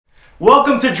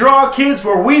Welcome to Draw Kids,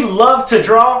 where we love to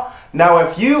draw. Now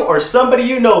if you or somebody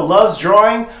you know loves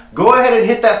drawing, go ahead and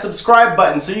hit that subscribe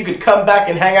button so you could come back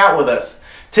and hang out with us.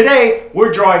 Today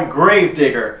we're drawing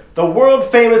Gravedigger, the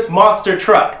world famous monster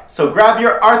truck. So grab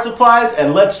your art supplies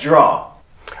and let's draw.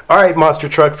 Alright monster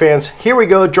truck fans, here we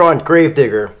go drawing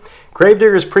Gravedigger.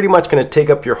 Gravedigger is pretty much going to take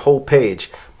up your whole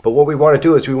page, but what we want to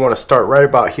do is we want to start right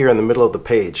about here in the middle of the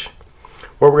page.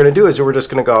 What we're going to do is we're just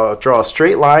going to go draw a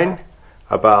straight line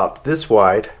about this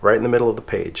wide right in the middle of the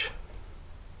page.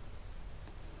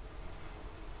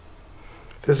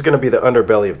 This is going to be the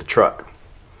underbelly of the truck.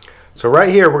 So right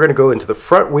here we're going to go into the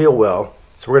front wheel well.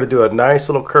 So we're going to do a nice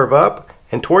little curve up,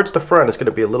 and towards the front it's going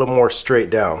to be a little more straight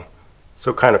down.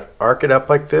 So kind of arc it up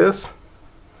like this,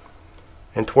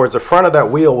 and towards the front of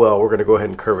that wheel well we're going to go ahead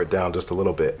and curve it down just a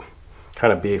little bit.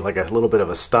 Kind of be like a little bit of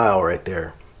a style right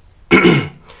there.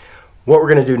 What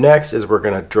we're going to do next is we're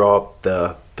going to draw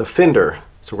the fender.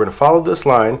 So we're going to follow this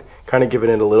line, kind of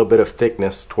giving it a little bit of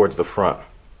thickness towards the front.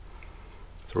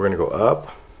 So we're going to go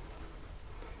up,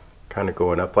 kind of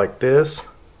going up like this.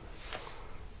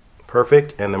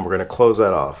 Perfect. And then we're going to close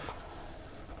that off.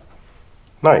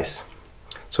 Nice.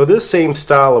 So this same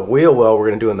style of wheel well we're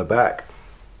going to do in the back.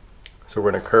 So we're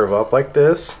going to curve up like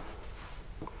this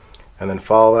and then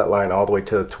follow that line all the way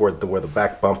to toward where the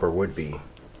back bumper would be.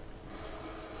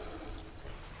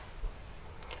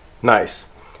 Nice.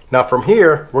 Now from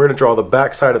here we're going to draw the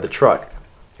back side of the truck.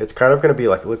 It's kind of going to be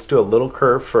like, let's do a little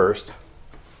curve first,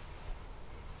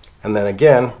 and then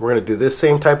again we're going to do this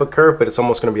same type of curve, but it's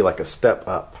almost going to be like a step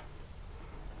up.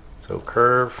 So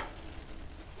curve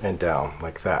and down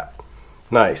like that.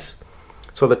 Nice.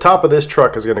 So the top of this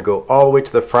truck is going to go all the way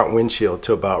to the front windshield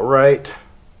to about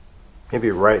maybe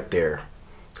right there.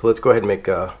 So let's go ahead and make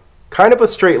a kind of a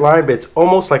straight line, but it's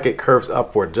almost like it curves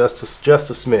upward just a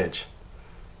smidge.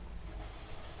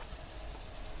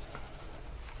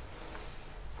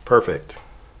 Perfect.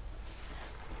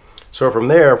 So from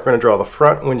there we're going to draw the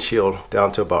front windshield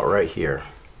down to about right here.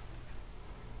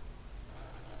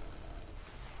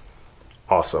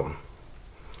 Awesome.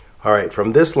 Alright,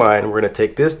 from this line we're going to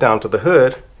take this down to the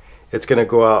hood. It's going to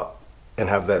go out and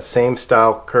have that same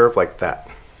style curve like that.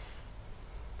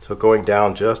 So going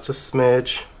down just a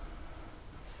smidge,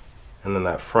 and then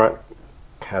that front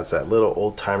has that little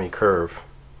old-timey curve.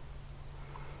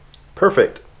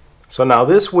 Perfect. So now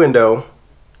this window,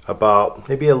 about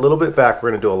maybe a little bit back, we're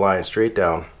going to do a line straight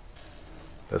down.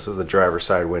 This is the driver's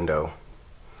side window.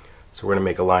 So we're going to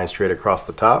make a line straight across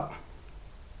the top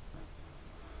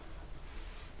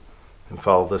and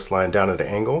follow this line down at an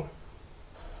angle.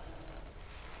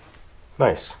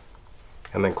 Nice.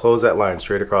 And then close that line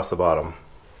straight across the bottom.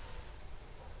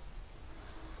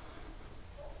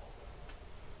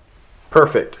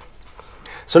 Perfect.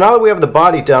 So now that we have the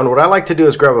body down, what I like to do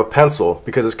is grab a pencil,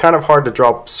 because it's kind of hard to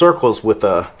draw circles with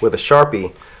a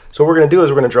Sharpie. So what we're going to do is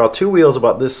we're going to draw two wheels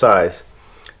about this size.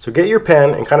 So get your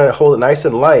pen and kind of hold it nice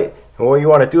and light, and what you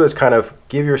want to do is kind of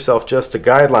give yourself just a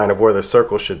guideline of where the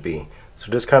circle should be. So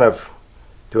just kind of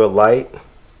do a light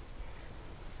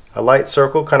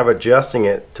circle, kind of adjusting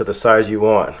it to the size you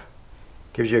want.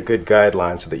 Gives you a good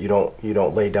guideline so that you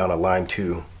don't lay down a line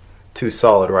too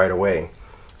solid right away.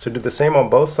 So do the same on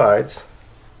both sides.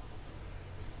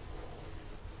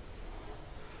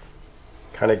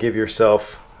 Kind of give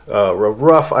yourself a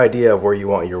rough idea of where you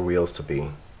want your wheels to be.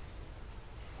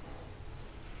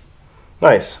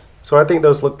 Nice. So I think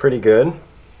those look pretty good. And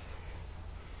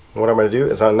what I'm going to do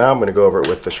is now I'm going to go over it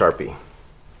with the Sharpie.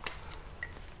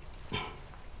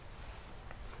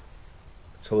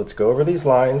 So let's go over these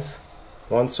lines,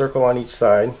 one circle on each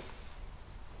side.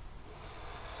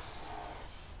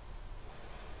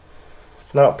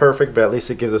 It's not perfect, but at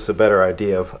least it gives us a better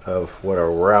idea of what a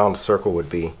round circle would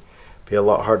be. Be a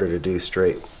lot harder to do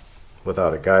straight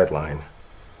without a guideline.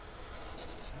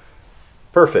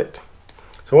 Perfect.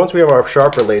 So once we have our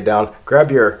sharper laid down, grab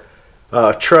your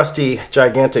trusty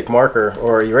gigantic marker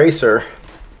or eraser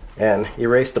and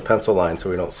erase the pencil line so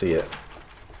we don't see it.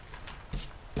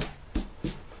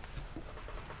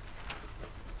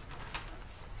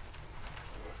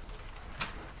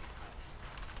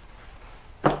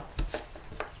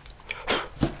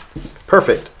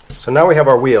 Perfect. So now we have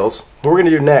our wheels. What we're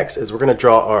going to do next is we're going to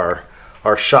draw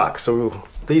our shocks. So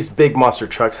these big monster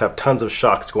trucks have tons of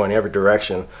shocks going every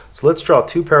direction. So let's draw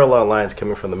two parallel lines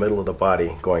coming from the middle of the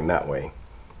body going that way.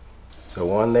 So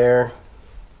one there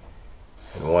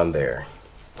and one there.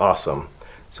 Awesome.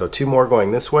 So two more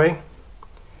going this way.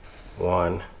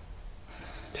 One,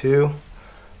 two.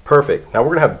 Perfect. Now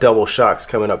we're going to have double shocks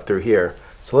coming up through here.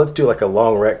 So let's do like a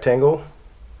long rectangle.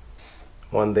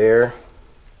 One there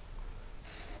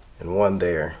and one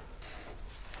there.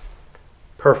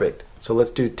 Perfect. So let's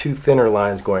do 2 thinner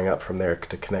lines going up from there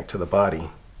to connect to the body.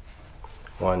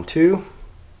 1, 2,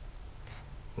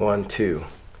 1, 2.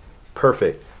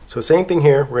 Perfect. So same thing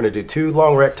here. We're going to do 2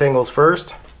 long rectangles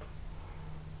first.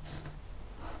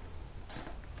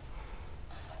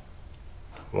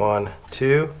 One,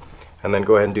 2, and then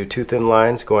go ahead and do 2 thin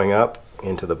lines going up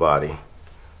into the body.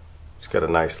 It's got a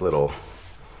nice little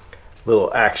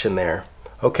action there.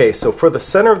 Okay, so for the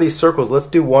center of these circles, let's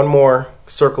do one more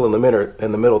circle in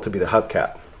the middle to be the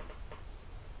hubcap.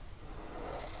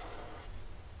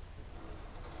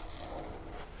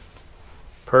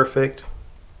 Perfect.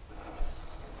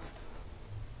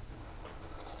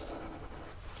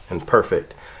 And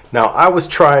perfect. Now, I was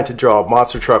trying to draw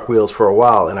monster truck wheels for a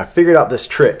while, and I figured out this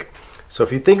trick. So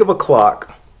if you think of a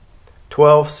clock,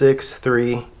 12, 6,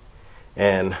 3,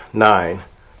 and 9.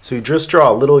 So you just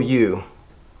draw a little U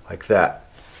like that.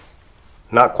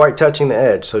 Not quite touching the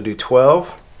edge. So do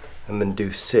 12 and then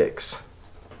do 6.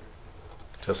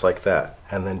 Just like that.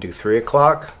 And then do 3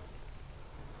 o'clock,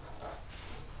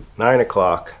 9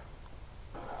 o'clock.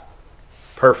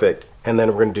 Perfect. And then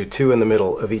we're going to do 2 in the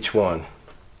middle of each one.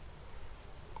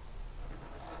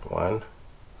 1,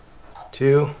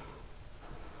 2,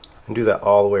 and do that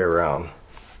all the way around.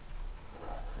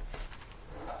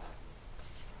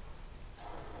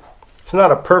 It's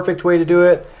not a perfect way to do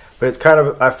it, but it's kind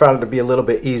of, I found it to be a little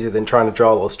bit easier than trying to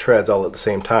draw those treads all at the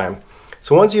same time.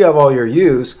 So once you have all your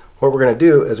U's, what we're going to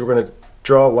do is we're going to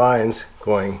draw lines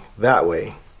going that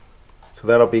way. So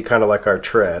that'll be kind of like our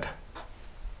tread.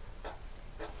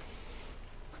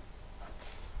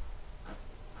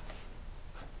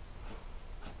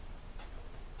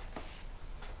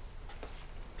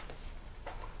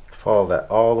 Follow that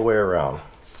all the way around.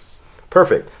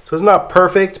 Perfect. So it's not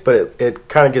perfect, but it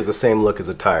kind of gives the same look as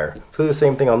a tire. So do the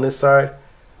same thing on this side.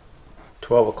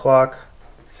 12 o'clock,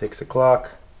 6 o'clock,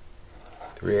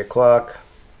 3 o'clock,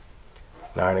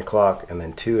 9 o'clock, and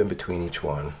then 2 in between each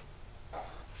one.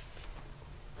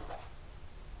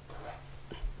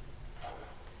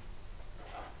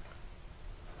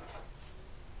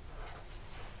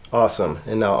 Awesome.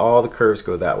 And now all the curves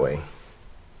go that way.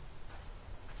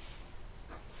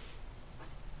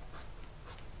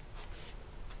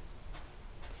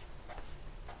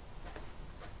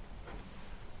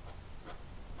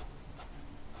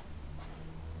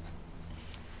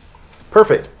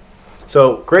 Perfect.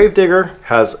 So Gravedigger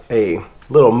has a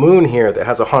little moon here that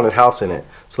has a haunted house in it.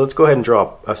 So let's go ahead and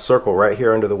draw a circle right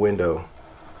here under the window.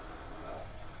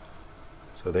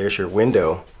 So there's your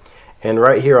window. And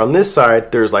right here on this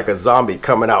side, there's like a zombie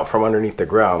coming out from underneath the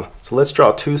ground. So let's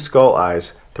draw 2 skull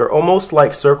eyes. They're almost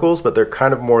like circles, but they're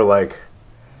kind of more like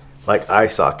eye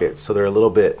sockets. So they're a little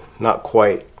bit, not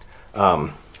quite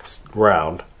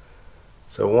round.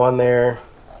 So one there,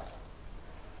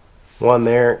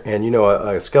 and you know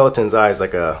a skeleton's eye is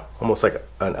like almost like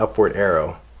an upward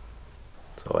arrow.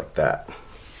 So like that.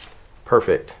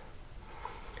 Perfect.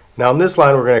 Now on this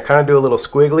line we're going to kind of do a little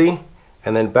squiggly,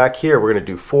 and then back here we're going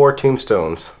to do 4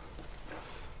 tombstones.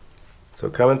 So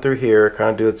coming through here,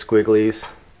 kind of do it squigglies,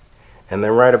 and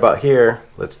then right about here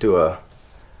let's do a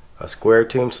square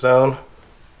tombstone.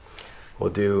 We'll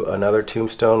do another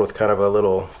tombstone with kind of a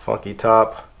little funky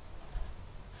top.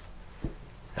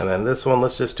 And then this one,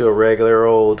 let's just do a regular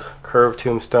old curved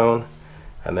tombstone,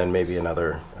 and then maybe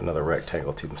another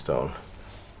rectangle tombstone.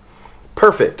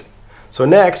 Perfect. So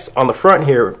next, on the front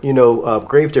here, you know,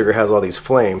 Gravedigger has all these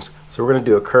flames, so we're going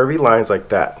to do a curvy lines like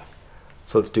that.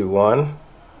 So let's do 1,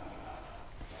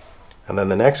 and then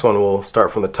the next one we'll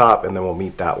start from the top, and then we'll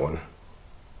meet that one.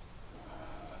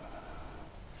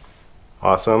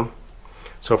 Awesome.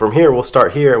 So from here, we'll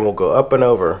start here, and we'll go up and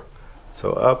over.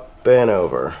 So up and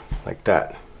over, like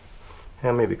that.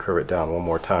 And maybe curve it down one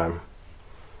more time.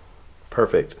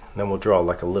 Perfect. And then we'll draw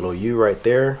like a little U right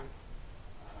there.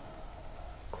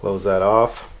 Close that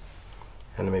off.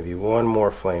 And maybe one more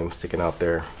flame sticking out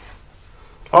there.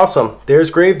 Awesome.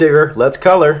 There's Gravedigger. Let's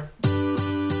color.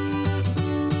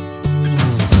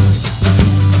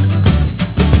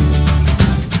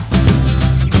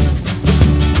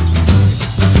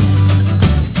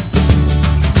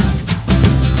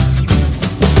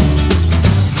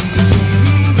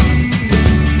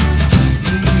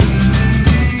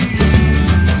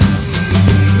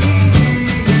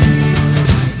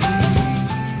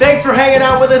 Thanks for hanging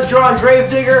out with us drawing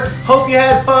Gravedigger. Hope you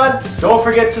had fun. Don't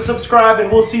forget to subscribe, and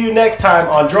we'll see you next time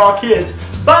on Draw Kids.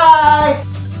 Bye!